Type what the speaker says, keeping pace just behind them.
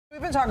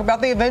We've been talking about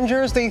the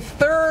Avengers, the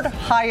third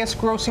highest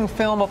grossing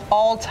film of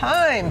all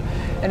time.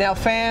 And now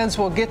fans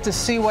will get to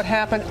see what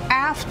happened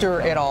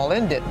after it all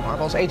ended.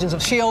 Marvel's Agents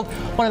of S.H.I.E.L.D.,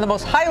 one of the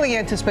most highly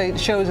anticipated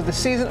shows of the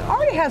season,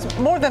 already has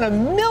more than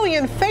 1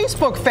 million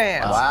Facebook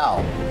fans.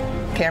 Wow.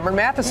 Cameron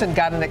Mathison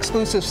got an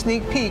exclusive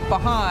sneak peek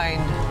behind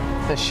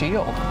the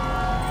S.H.I.E.L.D.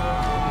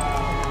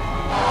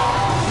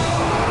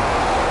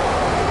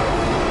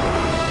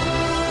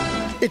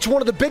 It's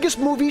one of the biggest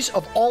movies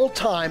of all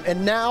time,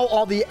 and now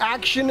all the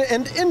action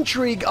and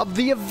intrigue of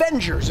the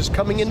Avengers is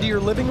coming into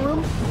your living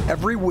room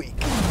every week.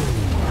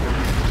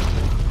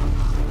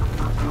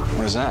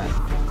 What is that?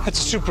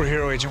 That's a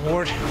superhero, Agent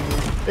Ward.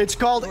 It's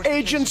called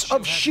Agents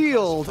of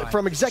S.H.I.E.L.D.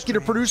 from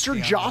executive producer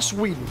Joss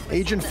Whedon.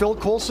 Agent Phil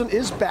Coulson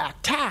is back,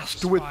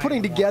 tasked with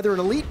putting together an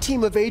elite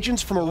team of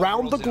agents from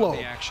around the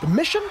globe. The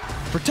mission?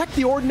 Protect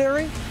the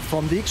ordinary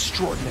from the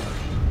extraordinary.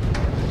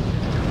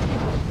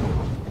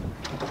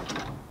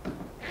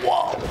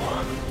 Whoa.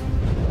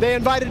 They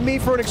invited me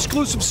for an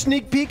exclusive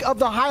sneak peek of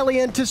the highly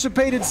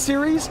anticipated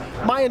series.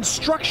 My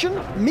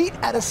instruction, meet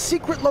at a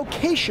secret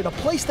location, a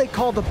place they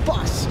call the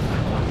Bus.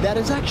 That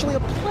is actually a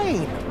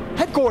plane.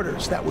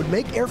 Headquarters that would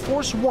make Air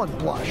Force One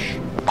blush.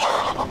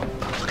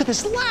 Look at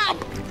this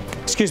lab.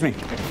 Excuse me.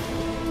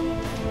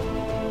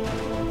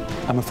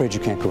 I'm afraid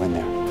you can't go in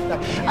there.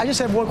 I just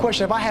have one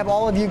question. If I have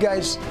all of you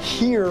guys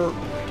here,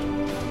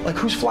 like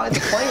who's flying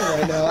the plane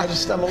right now? I'm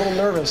a little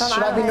nervous.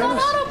 Should I be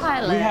nervous?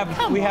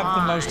 Autopilot. We have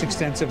the most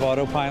extensive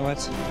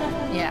autopilots.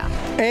 Yeah.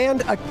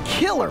 And a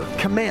killer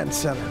command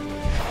center.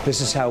 This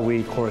is how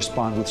we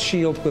correspond with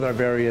S.H.I.E.L.D. with our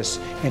various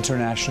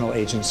international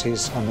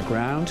agencies on the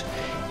ground.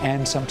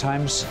 And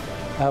sometimes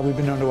we've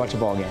been known to watch a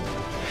ball game.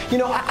 You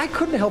know, I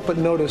couldn't help but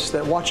notice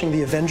that watching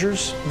the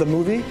Avengers, the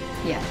movie,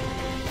 Yeah.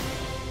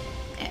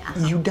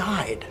 you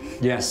died.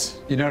 Yes.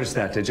 You noticed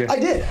that, did you? I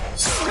did.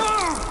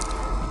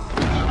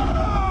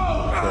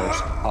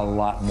 There's a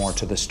lot more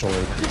to the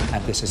story,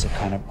 and this is a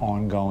kind of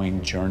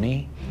ongoing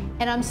journey.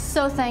 And I'm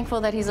so thankful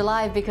that he's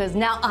alive because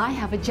now I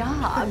have a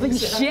job.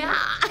 Yeah.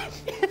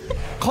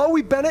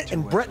 Chloe Bennett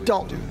and Brett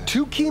Dalton,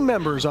 two key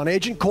members on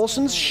Agent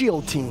Coulson's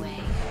S.H.I.E.L.D. team.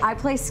 I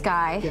play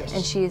Skye,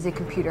 and she is a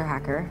computer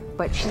hacker,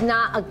 but she's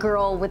not a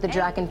girl with a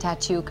dragon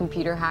tattoo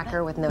computer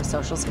hacker with no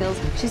social skills.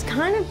 She's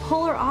kind of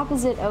polar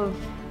opposite of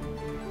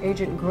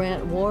Agent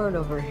Grant Ward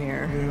over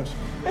here. Yes.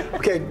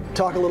 Okay,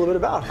 talk a little bit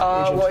about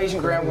Well,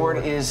 Agent Grant Ward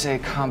is a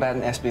combat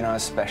and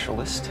espionage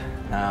specialist.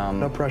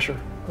 No pressure.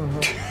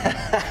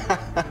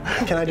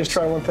 Can I just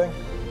try one thing?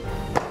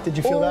 Did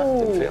you feel that?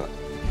 Didn't feel it.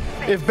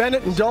 If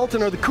Bennett and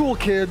Dalton are the cool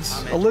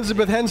kids,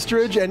 Elizabeth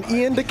Henstridge and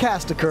Ian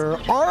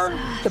DeCasticker are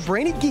the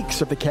brainy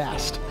geeks of the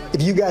cast.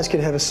 If you guys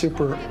could have a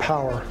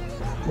superpower,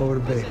 what would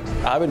it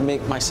be? I would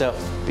make myself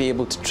be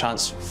able to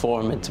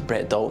transform into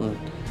Brett Dalton,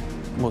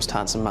 most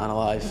handsome man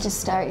alive.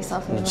 Just stare at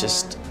yourself in the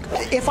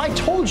mirror. If I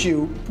told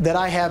you that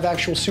I have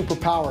actual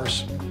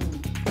superpowers,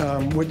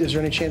 is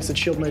there any chance that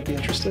S.H.I.E.L.D. might be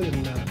interested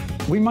in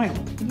We might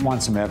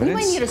want some evidence.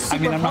 might need a super I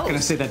mean, I'm not going to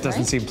host, say that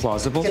doesn't seem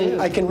plausible.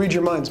 I can read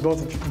your minds,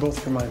 both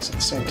of your minds at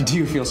the same time. Do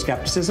you feel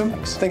skepticism?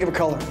 Think of a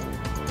color.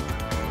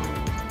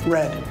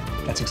 Red.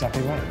 That's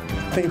exactly right.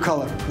 Think of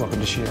color.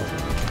 Welcome to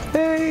S.H.I.E.L.D.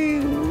 Hey,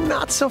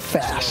 not so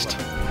fast.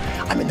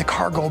 I'm in the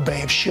cargo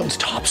bay of S.H.I.E.L.D.'s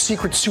top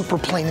secret super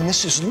plane, and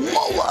this is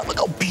Lola. Look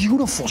how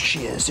beautiful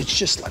she is. It's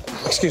just like...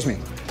 Excuse me.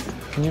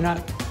 Can you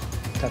not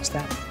touch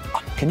that?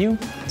 Can you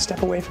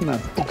step away from the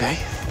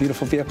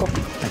beautiful vehicle?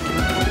 Thank you.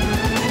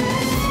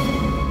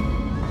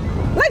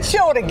 Let's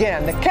show it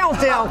again, the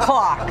countdown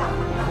clock.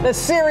 The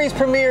series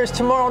premieres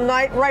tomorrow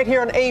night right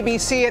here on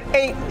ABC at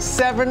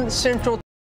 8/7 Central